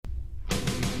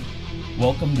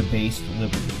Welcome to Based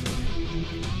Liberty.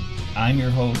 I'm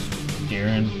your host,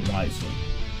 Darren Wisely.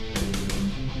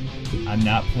 I'm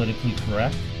not politically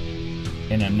correct,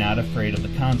 and I'm not afraid of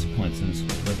the consequences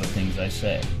for the things I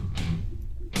say.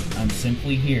 I'm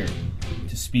simply here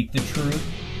to speak the truth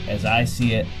as I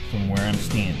see it from where I'm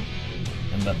standing,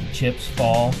 and let the chips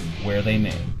fall where they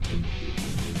may.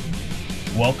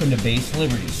 Welcome to Based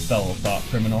Liberty, fellow thought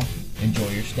criminal. Enjoy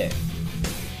your stay.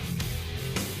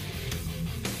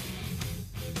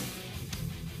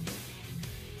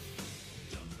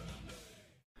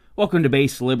 Welcome to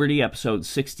Based Liberty, episode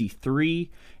 63.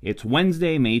 It's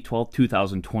Wednesday, May 12th,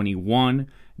 2021.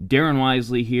 Darren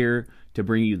Wisely here to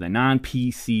bring you the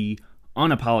non-PC,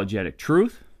 unapologetic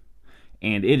truth,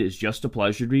 and it is just a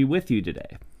pleasure to be with you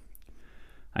today.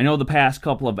 I know the past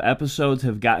couple of episodes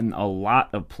have gotten a lot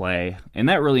of play, and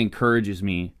that really encourages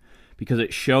me because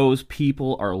it shows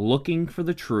people are looking for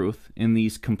the truth in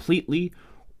these completely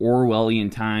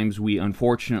Orwellian times we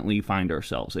unfortunately find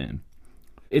ourselves in.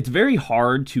 It's very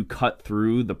hard to cut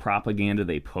through the propaganda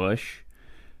they push,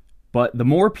 but the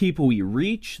more people we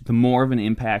reach, the more of an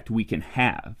impact we can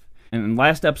have. And in the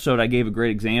last episode, I gave a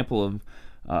great example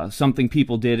of something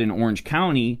people did in Orange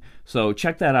County, so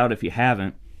check that out if you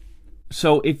haven't.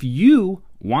 So if you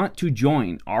want to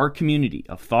join our community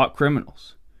of thought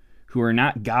criminals who are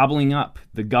not gobbling up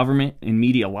the government and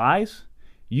media lies,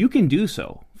 you can do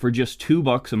so for just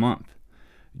 $2 a month.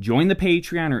 Join the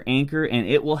Patreon or Anchor, and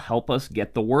it will help us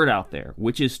get the word out there,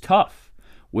 which is tough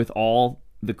with all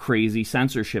the crazy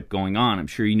censorship going on. I'm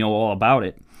sure you know all about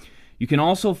it. You can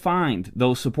also find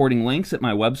those supporting links at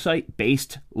my website,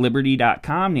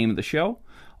 basedliberty.com, name of the show.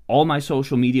 All my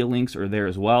social media links are there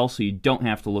as well, so you don't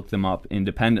have to look them up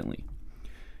independently.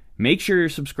 Make sure you're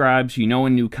subscribed so you know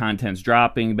when new content's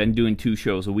dropping. Been doing 2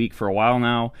 shows a week for a while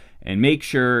now. And make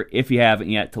sure, if you haven't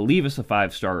yet, to leave us a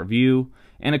 5-star review.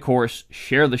 And of course,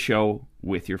 share the show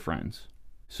with your friends.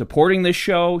 Supporting this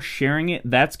show, sharing it,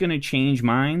 that's going to change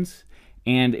minds.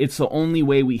 And it's the only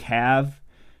way we have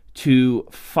to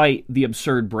fight the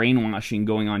absurd brainwashing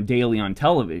going on daily on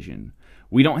television.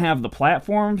 We don't have the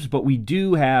platforms, but we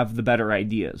do have the better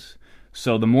ideas.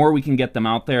 So the more we can get them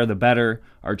out there, the better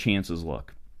our chances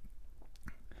look.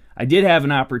 I did have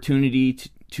an opportunity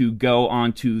to go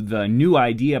onto the New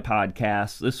Idea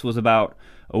podcast. This was about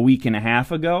a week and a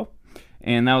half ago.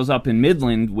 And that was up in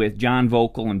Midland with John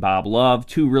Vogel and Bob Love,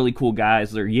 2 really cool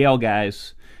guys. They're Yale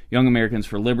guys, Young Americans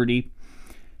for Liberty.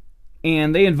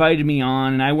 And they invited me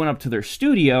on, and I went up to their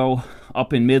studio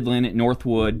up in Midland at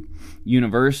Northwood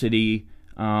University.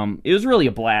 It was really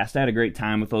a blast. I had a great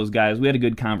time with those guys. We had a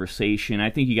good conversation. I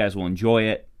think you guys will enjoy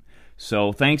it.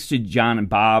 So thanks to John and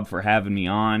Bob for having me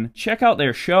on. Check out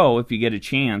their show if you get a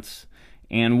chance.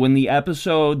 And when the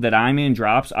episode that I'm in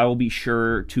drops, I will be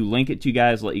sure to link it to you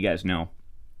guys, let you guys know.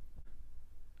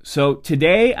 So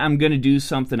today I'm going to do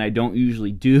something I don't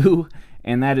usually do,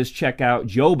 and that is check out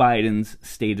Joe Biden's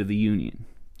State of the Union.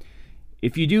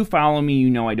 If you do follow me, you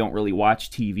know I don't really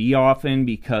watch TV often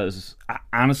because,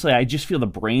 honestly, I just feel the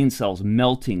brain cells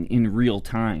melting in real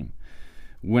time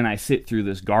when I sit through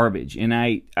this garbage. And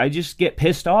I just get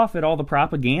pissed off at all the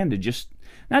propaganda,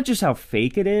 not just how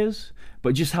fake it is,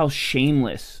 but just how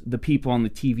shameless the people on the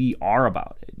TV are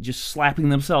about it. Just slapping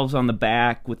themselves on the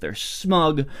back with their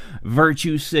smug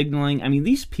virtue signaling. I mean,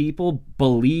 these people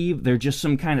believe they're just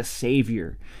some kind of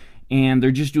savior, and they're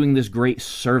just doing this great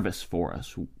service for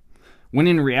us. When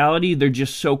in reality, they're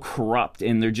just so corrupt,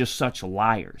 and they're just such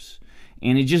liars.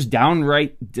 And it just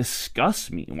downright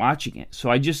disgusts me watching it. So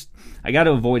I got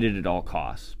to avoid it at all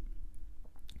costs.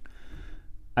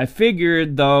 I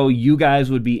figured, though, you guys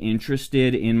would be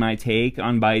interested in my take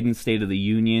on Biden's State of the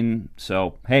Union.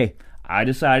 So, hey, I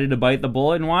decided to bite the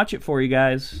bullet and watch it for you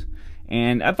guys.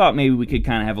 And I thought maybe we could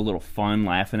kind of have a little fun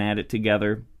laughing at it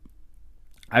together.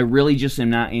 I really just am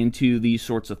not into these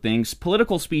sorts of things.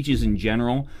 Political speeches in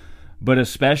general, but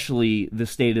especially the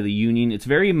State of the Union. It's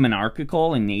very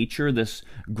monarchical in nature, this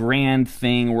grand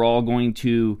thing. We're all going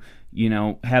to,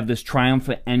 have this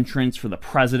triumphant entrance for the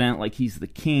president like he's the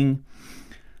king.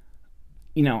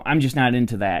 I'm just not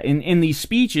into that. In these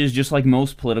speeches, just like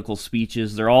most political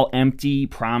speeches, they're all empty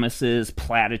promises,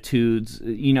 platitudes.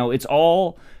 It's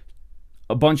all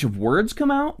a bunch of words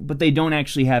come out, but they don't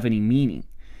actually have any meaning.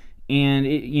 And,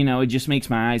 it just makes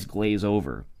my eyes glaze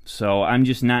over. So I'm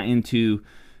just not into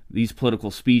these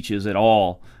political speeches at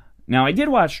all. Now, I did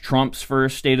watch Trump's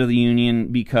first State of the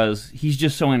Union because he's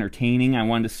just so entertaining. I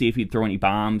wanted to see if he'd throw any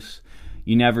bombs.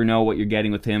 You never know what you're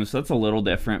getting with him, so that's a little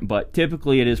different, but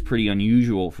typically it is pretty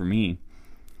unusual for me.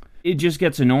 It just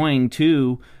gets annoying,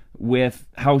 too, with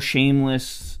how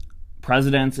shameless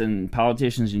presidents and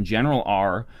politicians in general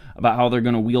are about how they're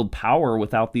going to wield power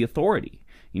without the authority.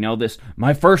 You know, this,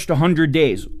 my first 100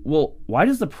 days. Well, why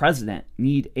does the president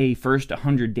need a first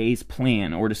 100 days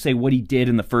plan or to say what he did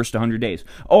in the first 100 days?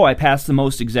 Oh, I passed the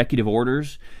most executive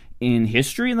orders in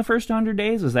history in the first 100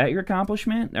 days? Is that your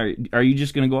accomplishment? Are you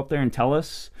just going to go up there and tell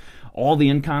us all the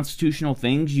unconstitutional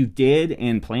things you did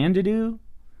and plan to do?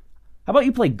 How about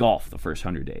you play golf the first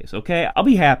 100 days, okay? I'll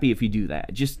be happy if you do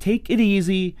that. Just take it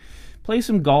easy, play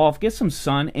some golf, get some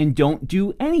sun, and don't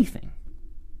do anything.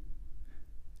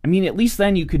 I mean, at least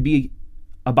then you could be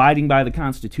abiding by the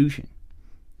Constitution.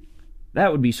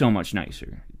 That would be so much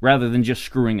nicer, rather than just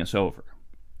screwing us over.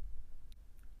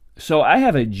 So I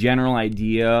have a general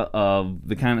idea of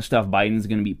the kind of stuff Biden's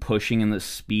going to be pushing in this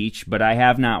speech, but I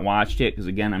have not watched it because,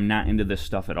 again, I'm not into this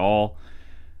stuff at all.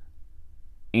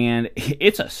 And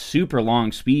it's a super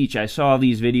long speech. I saw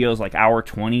these videos like hour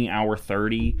 20, hour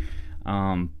 30.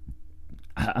 I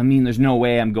mean, there's no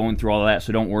way I'm going through all of that,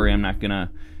 so don't worry. I'm not going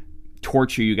to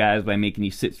torture you guys by making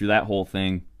you sit through that whole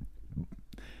thing.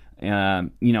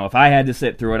 You know, if I had to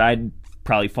sit through it, I'd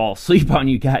probably fall asleep on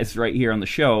you guys right here on the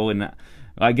show, and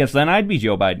I guess then I'd be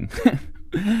Joe Biden.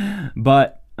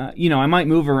 But, you know, I might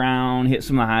move around, hit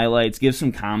some of the highlights, give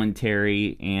some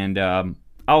commentary, and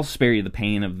I'll spare you the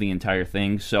pain of the entire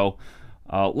thing. So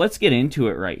let's get into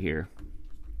it right here.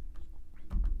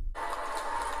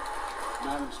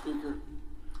 Madam Speaker,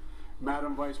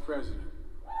 Madam Vice President.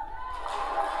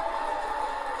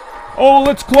 Oh,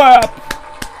 let's clap!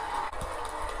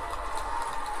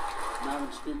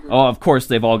 Madam Speaker. Oh, of course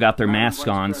they've all got their masks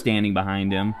on, standing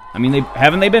behind him. I mean,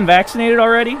 haven't they been vaccinated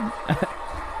already? No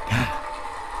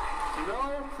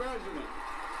president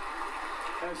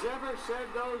has ever said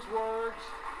those words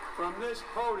from this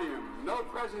podium. No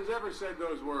president has ever said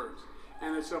those words.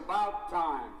 And it's about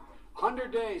time.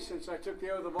 100 days since I took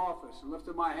the oath of office and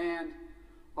lifted my hand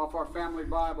off our family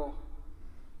Bible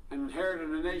and inherited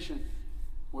a nation.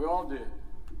 We all did.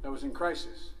 That was in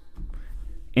crisis.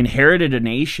 Inherited a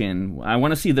nation? I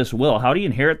want to see this will. How do you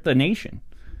inherit the nation?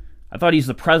 I thought he's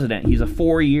the president. He's a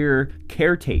 4-year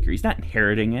caretaker. He's not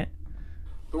inheriting it.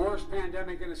 The worst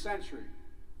pandemic in a century.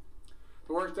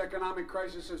 The worst economic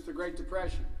crisis since the Great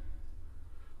Depression.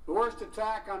 The worst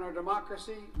attack on our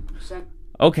democracy since...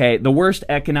 Okay, the worst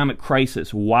economic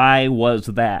crisis. Why was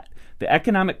that? The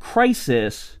economic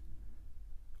crisis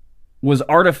was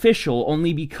artificial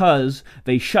only because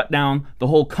they shut down the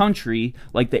whole country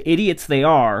like the idiots they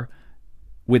are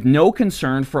with no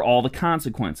concern for all the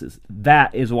consequences.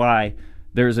 That is why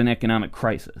there's an economic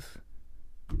crisis.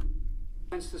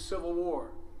 Since the Civil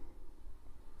War.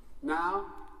 Now,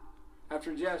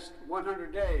 after just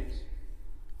 100 days,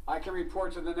 I can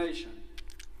report to the nation,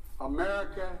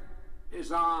 America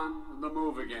is on the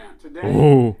move again. Today,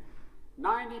 90%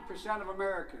 of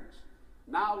Americans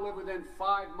now live within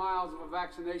 5 miles of a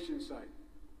vaccination site.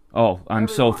 Oh, I'm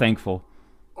so thankful.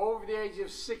 Over the age of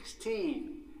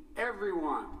 16,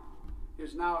 everyone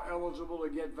is now eligible to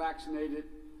get vaccinated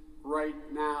right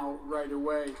now, right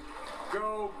away.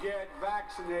 Go get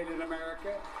vaccinated,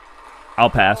 America. I'll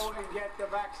pass. Go and get the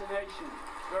vaccination.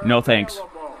 No thanks.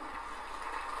 Available.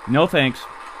 No thanks.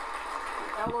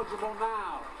 You're eligible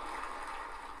now.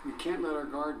 We can't let our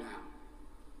guard down.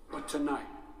 But tonight,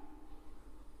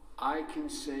 I can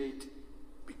say,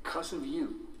 because of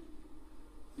you,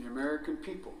 the American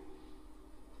people,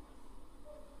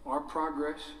 our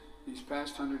progress these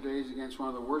past 100 days against one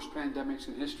of the worst pandemics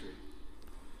in history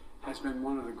has been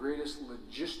one of the greatest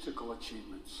logistical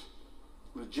achievements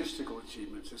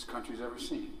this country's ever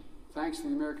seen. Thanks to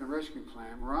the American Rescue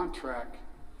Plan, we're on track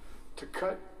to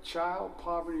cut child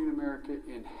poverty in America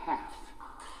in half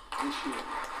this year.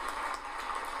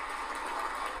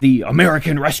 The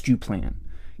American Rescue Plan.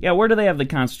 Yeah, where do they have the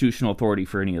constitutional authority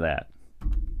for any of that?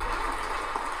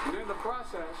 And in the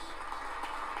process,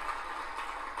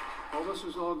 while this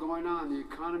was all going on, the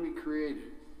economy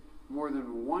created more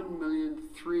than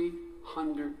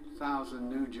 1,300,000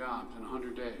 new jobs in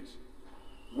 100 days.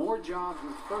 More jobs in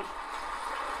the first...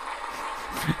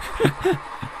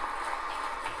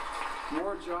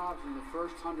 More jobs in the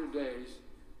first 100 days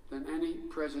than any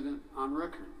president on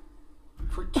record.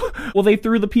 Well, they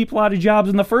threw the people out of jobs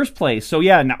in the first place. So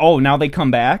yeah, now they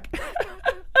come back?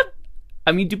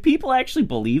 I mean, do people actually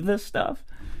believe this stuff?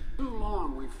 Too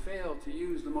long we've failed to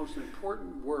use the most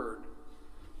important word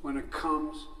when it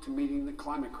comes to meeting the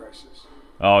climate crisis.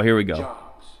 Oh, here we go.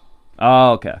 Jobs.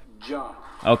 Oh, okay. Jobs.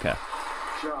 Okay.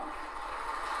 Jobs.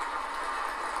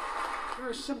 There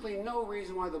is simply no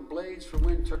reason why the blades for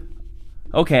winter...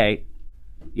 Okay.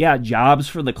 Yeah, jobs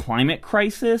for the climate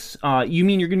crisis? You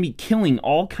mean you're going to be killing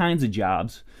all kinds of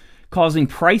jobs, causing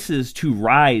prices to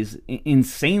rise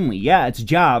insanely. Yeah, it's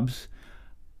jobs,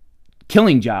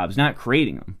 killing jobs, not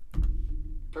creating them.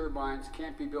 Turbines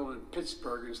can't be built in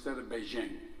Pittsburgh instead of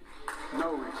Beijing.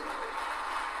 No reason.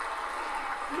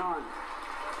 None.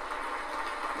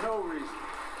 No reason.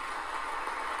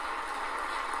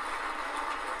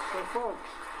 So folks,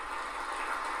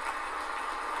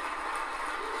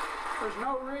 there's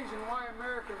no reason why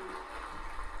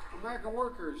American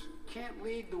workers can't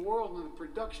lead the world in the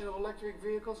production of electric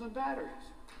vehicles and batteries.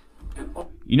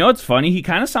 You know what's funny? He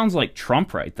kind of sounds like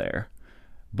Trump right there.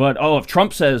 But, if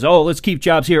Trump says, let's keep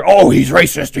jobs here. Oh, he's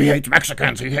racist. He hates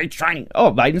Mexicans. He hates Chinese.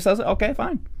 Oh, Biden says it. Okay,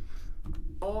 fine.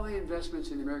 All the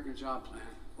investments in the American Job Plan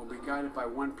will be guided by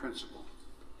one principle.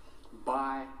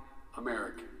 Buy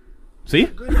American. See?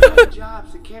 Good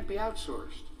jobs that can't be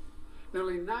outsourced.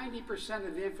 Nearly 90%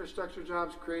 of the infrastructure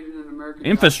jobs created in America.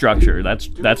 Infrastructure,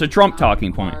 that's a Trump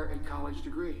talking point. A college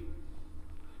degree.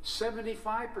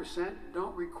 75%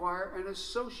 don't require an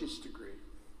associate's degree.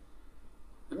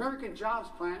 The American Jobs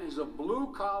Plan is a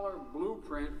blue-collar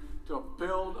blueprint to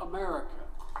build America.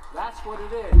 That's what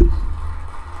it is.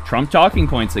 Trump talking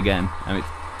points again. Good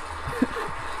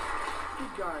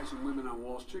guys and women on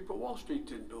Wall Street, but Wall Street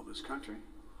didn't build this country.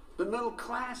 The middle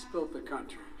class built the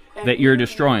country. And that you're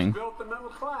destroying. Built the middle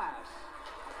class.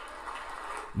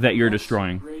 That you're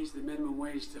destroying. Raise the minimum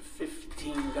wage to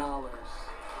 $15.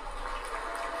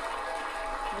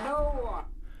 No one.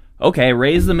 Okay,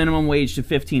 raise the minimum wage to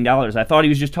 $15. I thought he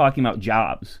was just talking about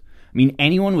jobs. I mean,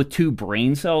 anyone with two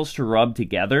brain cells to rub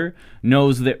together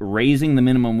knows that raising the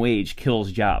minimum wage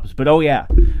kills jobs. But yeah.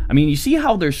 I mean, you see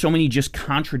how there's so many just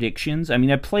contradictions? I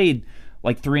mean, I played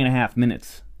like 3.5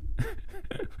 minutes.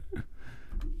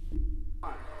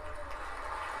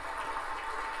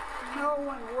 No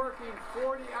one working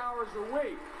 40 hours a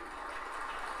week.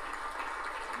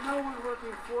 No one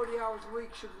working 40 hours a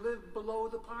week should live below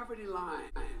the poverty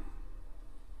line.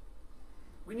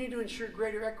 We need to ensure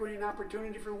greater equity and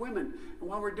opportunity for women. And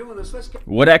while we're doing this, let's get...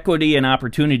 What equity and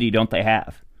opportunity don't they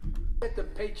have? Get the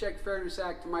Paycheck Fairness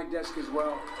Act to my desk as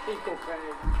well. Equal pay.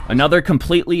 Another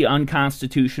completely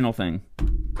unconstitutional thing.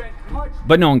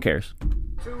 But no one cares.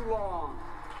 Too long.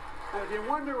 And if you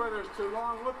wonder whether it's too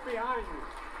long, look behind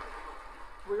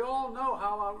you. We all know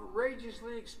how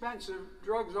outrageously expensive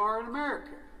drugs are in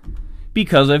America.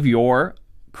 Because of your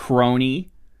crony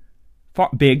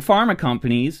big pharma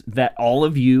companies that all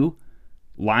of you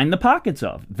line the pockets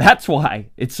of. That's why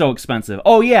it's so expensive.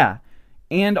 Oh, yeah.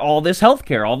 And all this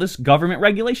healthcare, all this government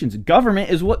regulations. Government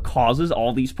is what causes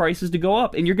all these prices to go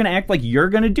up. And you're going to act like you're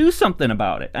going to do something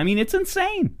about it. I mean, it's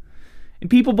insane. And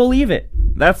people believe it.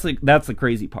 That's the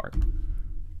crazy part.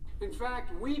 In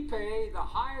fact, we pay the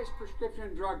highest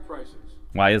prescription drug prices.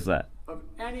 Why is that? Of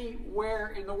anywhere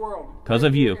in the world. Because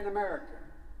of you. In America.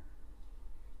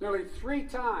 Nearly 3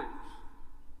 times.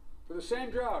 For the same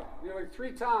drug, nearly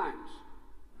 3 times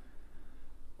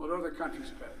what other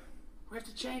countries pay. We have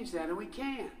to change that, and we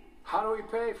can. How do we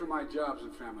pay for my jobs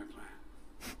and family plan?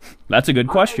 That's a good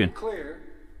question. To make it clear,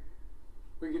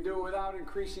 we can do it without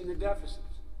increasing the deficits.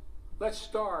 Let's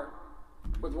start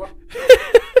with what...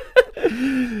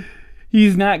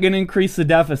 He's not going to increase the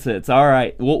deficits. All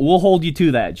right, we'll hold you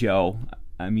to that, Joe.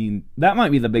 I mean, that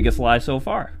might be the biggest lie so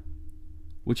far,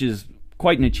 which is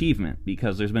quite an achievement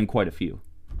because there's been quite a few.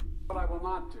 What I will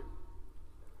not do.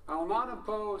 I will not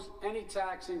impose any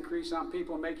tax increase on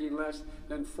people making less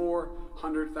than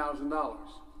 $400,000.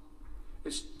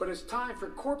 But it's time for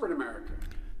corporate America.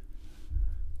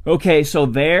 Okay, so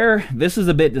this is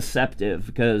a bit deceptive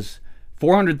because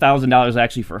 $400,000 is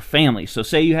actually for a family. So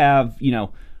say you have,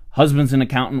 husband's an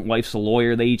accountant, wife's a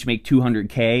lawyer, they each make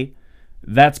 $200K.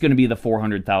 That's going to be the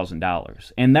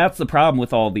 $400,000. And that's the problem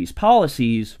with all these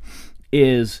policies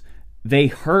is they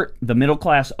hurt the middle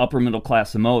class, upper middle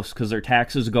class the most because their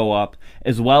taxes go up,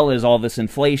 as well as all this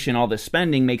inflation, all this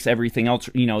spending makes everything else,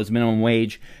 as minimum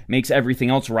wage, makes everything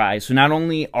else rise. So not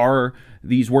only are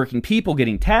these working people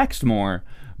getting taxed more,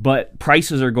 but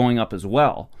prices are going up as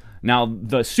well. Now,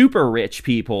 the super rich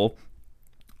people,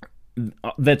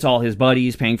 that's all his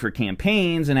buddies paying for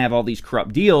campaigns and have all these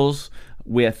corrupt deals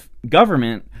with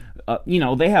government,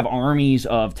 they have armies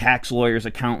of tax lawyers,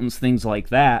 accountants, things like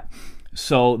that,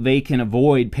 so they can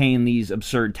avoid paying these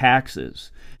absurd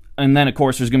taxes. And then, of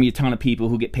course, there's going to be a ton of people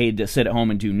who get paid to sit at home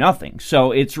and do nothing.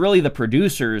 So it's really the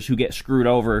producers who get screwed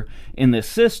over in this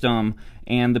system,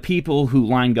 and the people who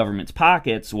line government's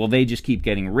pockets, well, they just keep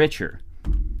getting richer.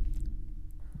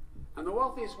 And the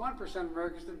wealthiest 1% of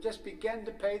Americans have just begun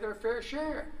to pay their fair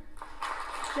share.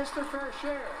 Just their fair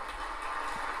share.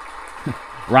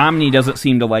 Romney doesn't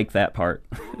seem to like that part.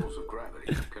 Rules of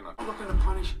gravity cannot... Looking to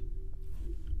punish...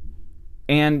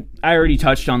 And I already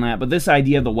touched on that, but this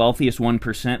idea of the wealthiest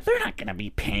 1%, they're not going to be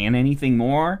paying anything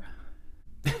more.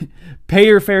 Pay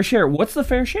your fair share. What's the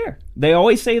fair share? They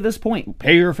always say this point,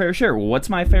 pay your fair share. Well, what's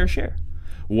my fair share?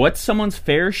 What's someone's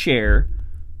fair share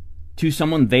to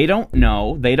someone they don't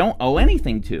know, they don't owe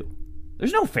anything to?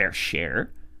 There's no fair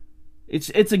share. It's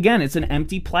an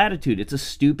empty platitude. It's a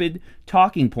stupid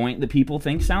talking point that people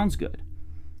think sounds good.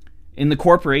 In the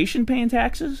corporation paying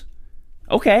taxes?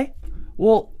 Okay.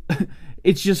 Well,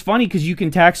 it's just funny because you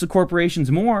can tax the corporations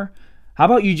more. How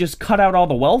about you just cut out all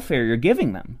the welfare you're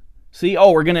giving them? See,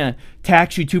 we're going to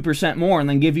tax you 2% more and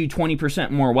then give you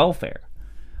 20% more welfare.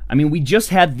 I mean, we just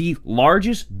had the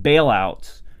largest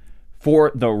bailouts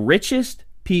for the richest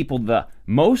people, the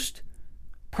most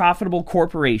profitable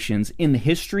corporations in the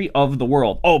history of the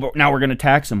world. Oh, but now we're going to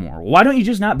tax them more. Why don't you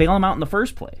just not bail them out in the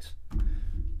first place?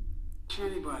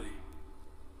 Anybody.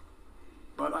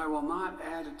 But I will not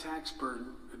add a tax burden,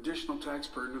 additional tax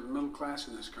burden to the middle class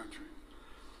in this country.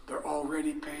 They're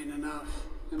already paying enough.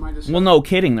 Well, no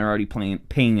kidding, they're already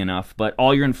paying enough, but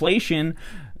all your inflation,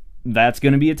 that's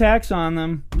going to be a tax on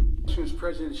them. As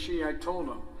President Xi, I told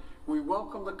him, we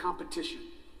welcome the competition.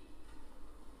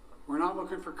 We're not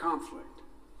looking for conflict.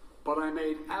 But I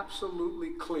made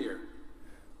absolutely clear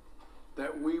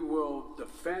that we will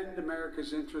defend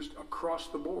America's interest across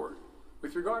the board.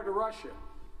 With regard to Russia,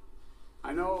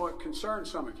 I know it concerns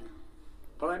some of you,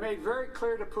 but I made very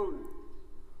clear to Putin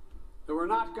that we're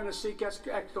not going to seek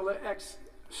escalation,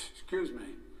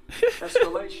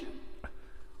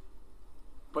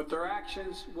 but their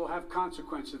actions will have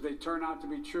consequences if they turn out to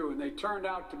be true, and they turned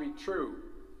out to be true.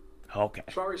 Okay.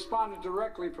 So I responded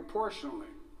directly and proportionally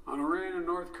on Iran and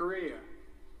North Korea,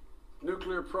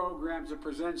 nuclear programs that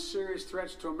present serious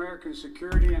threats to American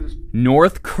security and...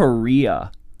 North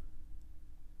Korea.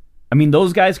 I mean,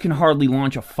 those guys can hardly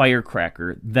launch a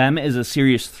firecracker. Them as a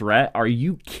serious threat? Are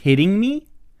you kidding me?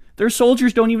 Their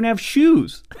soldiers don't even have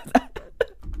shoes.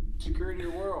 Security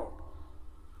of the world.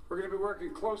 We're going to be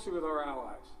working closely with our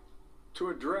allies to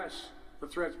address the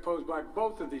threats posed by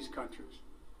both of these countries.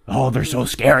 Oh, they're so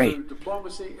scary.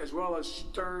 Diplomacy as well as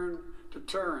stern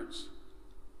deterrence.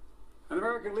 And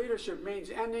American leadership means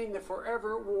ending the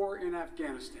forever war in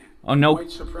Afghanistan. Oh, no.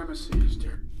 White supremacy is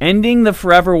there. Ending the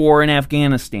forever war in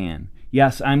Afghanistan.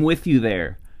 Yes, I'm with you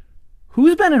there.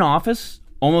 Who's been in office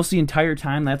almost the entire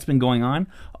time that's been going on?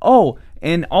 Oh,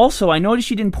 and also, I noticed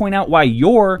you didn't point out why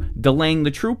you're delaying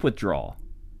the troop withdrawal.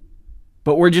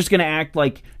 But we're just going to act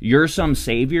like you're some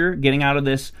savior getting out of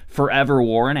this forever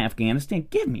war in Afghanistan?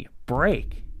 Give me a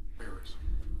break.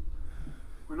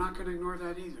 We're not going to ignore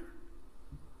that either.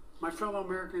 My fellow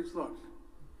Americans, look,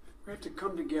 we have to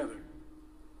come together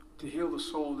to heal the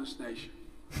soul of this nation.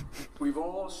 We've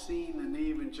all seen the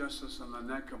knee of injustice on the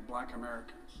neck of black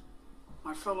Americans.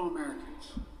 My fellow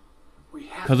Americans, we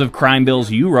have because of crime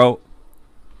bills you wrote.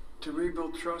 To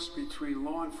rebuild trust between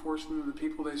law enforcement and the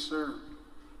people they serve.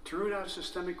 To root out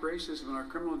systemic racism in our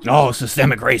criminal justice. Oh,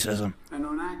 systemic racism. And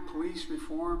to enact police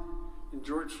reform in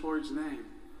George Floyd's name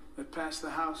that passed the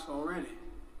House already.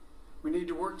 We need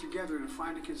to work together to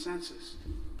find a consensus.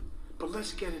 But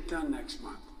let's get it done next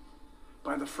month,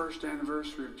 by the first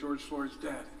anniversary of George Floyd's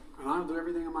death. And I'll do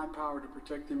everything in my power to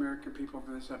protect the American people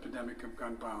from this epidemic of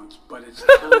gun violence. But it's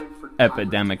time for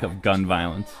epidemic of gun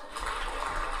violence.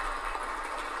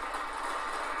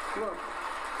 Look.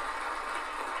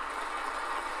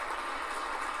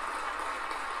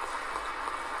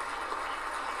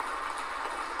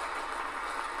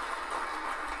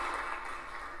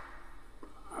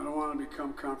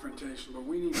 Become confrontational, but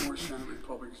we need more Senate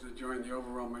Republicans to join the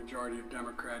overwhelming majority of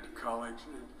Democratic colleagues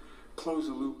and close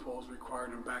the loopholes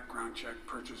required in background check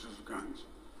purchases of guns.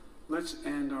 Let's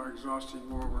end our exhausting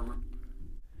war.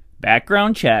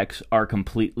 Background checks are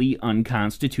completely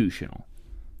unconstitutional.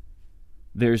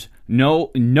 There's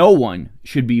no one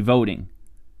should be voting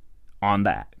on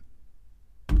that.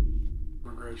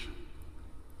 Immigration.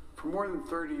 For more than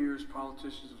 30 years,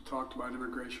 politicians have talked about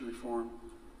immigration reform,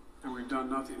 and we've done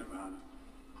nothing about it.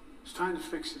 It's time to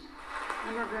fix it.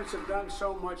 Immigrants have done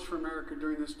so much for America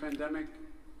during this pandemic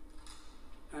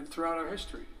and throughout our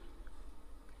history.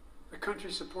 The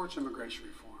country supports immigration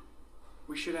reform.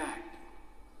 We should act.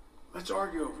 Let's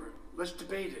argue over it. Let's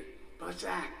debate it. But let's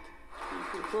act.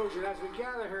 In conclusion, as we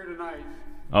gather here tonight,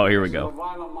 oh, here we go. A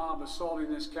violent mob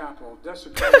assaulting this Capitol,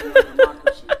 desecrating our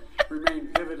democracy, remain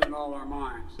vivid in all our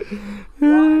minds. Lives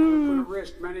put at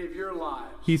risk many of your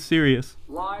lives. He's serious.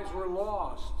 Lives were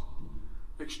lost.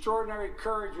 Extraordinary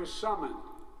courage was summoned.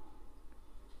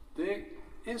 The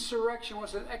insurrection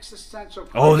was an existential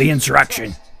crisis. Oh, the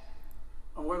insurrection.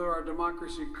 Of whether our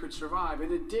democracy could survive,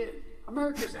 and it did.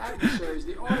 America's adversaries,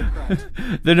 the autocrats.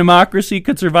 The democracy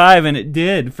could survive, and it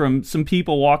did, from some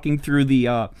people walking through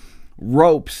the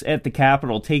ropes at the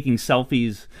Capitol taking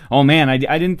selfies. Oh man, I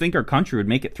didn't think our country would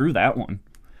make it through that one.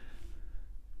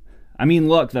 I mean,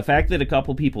 look, the fact that a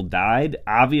couple people died,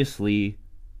 obviously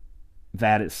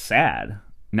that is sad.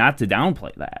 Not to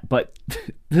downplay that, but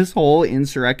this whole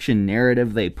insurrection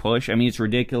narrative they push, I mean, it's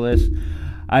ridiculous.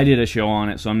 I did a show on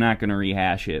it, so I'm not going to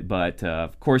rehash it, but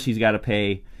of course he's got to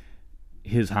pay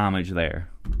his homage there.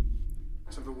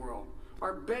 Of the world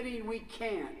are betting we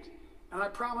can't, and I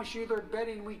promise you they're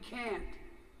betting we can't.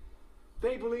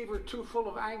 They believe we're too full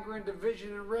of anger and division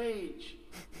and rage.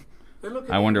 They look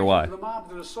at I wonder why. The mob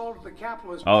that assaulted the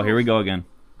Capitol as Oh, here we go again.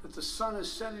 that the sun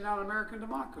is setting on American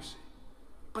democracy.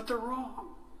 But they're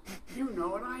wrong. You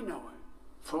know it, I know it.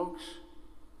 Folks,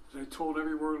 as I told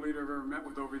every world leader I've ever met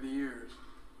with over the years,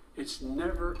 it's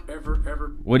never, ever,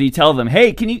 ever... What do you tell them?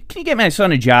 Hey, can you get my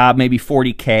son a job, maybe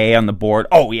 $40K on the board?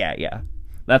 Oh, yeah.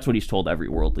 That's what he's told every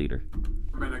world leader.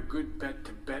 ...been a good bet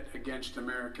to bet against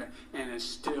America, and it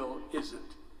still isn't.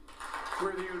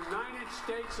 We're the United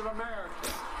States of America.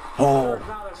 Oh. There's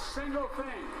not a single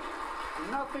thing,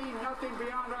 nothing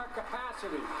beyond our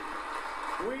capacity.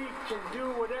 We can do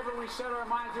whatever we set our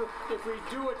mind to if we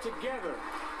do it together.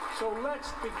 So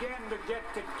let's begin to get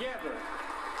together.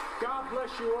 God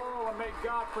bless you all, and may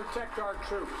God protect our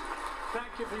troops.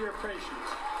 Thank you for your patience.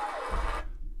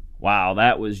 Wow,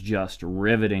 that was just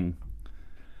riveting.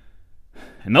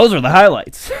 And those are the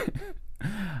highlights.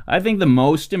 I think the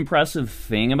most impressive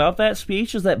thing about that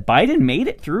speech is that Biden made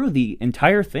it through the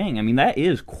entire thing. I mean, that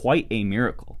is quite a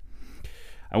miracle.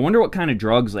 I wonder what kind of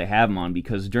drugs they have him on,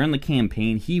 because during the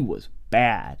campaign, he was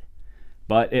bad.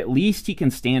 But at least he can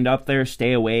stand up there,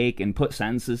 stay awake, and put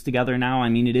sentences together now. I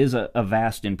mean, it is a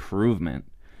vast improvement.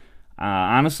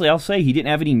 Honestly, I'll say he didn't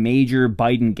have any major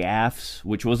Biden gaffes,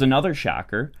 which was another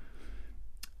shocker.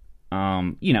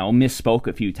 Misspoke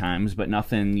a few times, but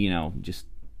nothing, just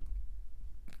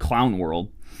clown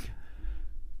world.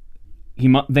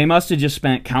 They must have just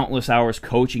spent countless hours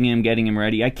coaching him, getting him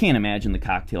ready. I can't imagine the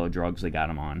cocktail of drugs they got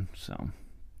him on. So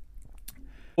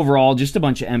overall, just a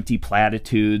bunch of empty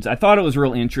platitudes. I thought it was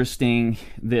real interesting,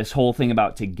 this whole thing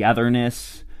about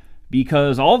togetherness,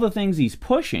 because all the things he's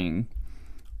pushing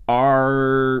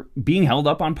are being held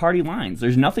up on party lines.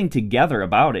 There's nothing together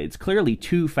about it. It's clearly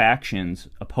two factions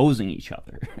opposing each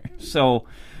other. So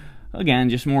again,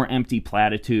 just more empty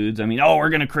platitudes. I mean, we're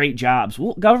going to create jobs.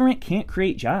 Well, government can't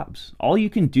create jobs. All you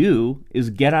can do is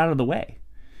get out of the way.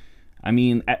 I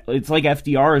mean, it's like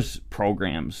FDR's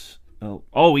programs.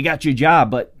 We got you a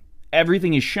job, but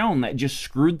everything is shown that just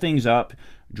screwed things up,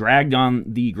 dragged on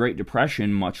the Great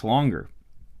Depression much longer.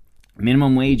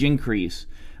 Minimum wage increase,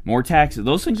 more taxes.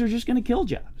 Those things are just going to kill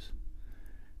jobs.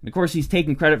 And of course, he's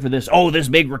taking credit for this. This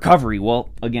big recovery. Well,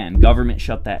 again, government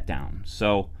shut that down.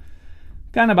 So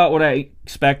kind of about what I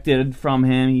expected from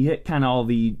him. He hit kind of all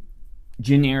the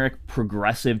generic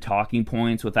progressive talking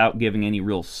points without giving any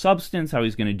real substance, how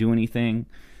he's going to do anything.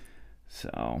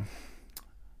 So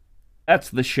that's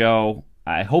the show.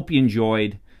 I hope you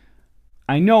enjoyed.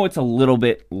 I know it's a little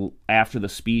bit after the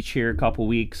speech here, a couple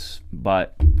weeks,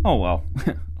 but oh well.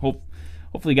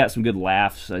 Hopefully you got some good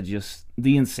laughs. Just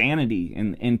the insanity,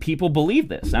 and people believe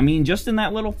this. I mean, just in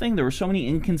that little thing, there were so many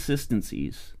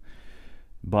inconsistencies.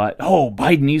 But,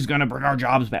 Biden, he's going to bring our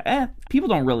jobs back. People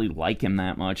don't really like him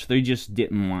that much. They just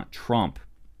didn't want Trump,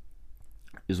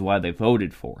 is why they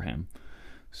voted for him.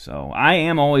 So I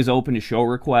am always open to show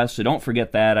requests, so don't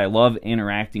forget that. I love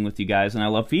interacting with you guys, and I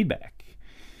love feedback.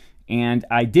 And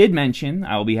I did mention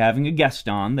I will be having a guest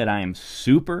on that I am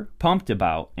super pumped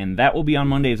about, and that will be on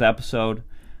Monday's episode.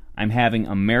 I'm having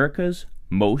America's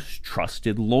most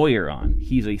trusted lawyer on.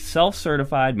 He's a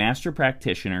self-certified master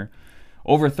practitioner,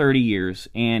 over 30 years,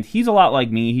 and he's a lot like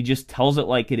me. He just tells it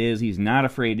like it is. He's not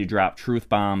afraid to drop truth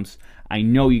bombs. I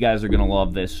know you guys are going to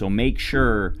love this, so make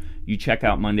sure you check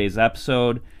out Monday's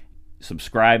episode.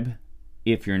 Subscribe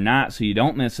if you're not, so you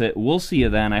don't miss it. We'll see you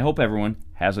then. I hope everyone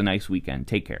has a nice weekend.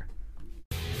 Take care.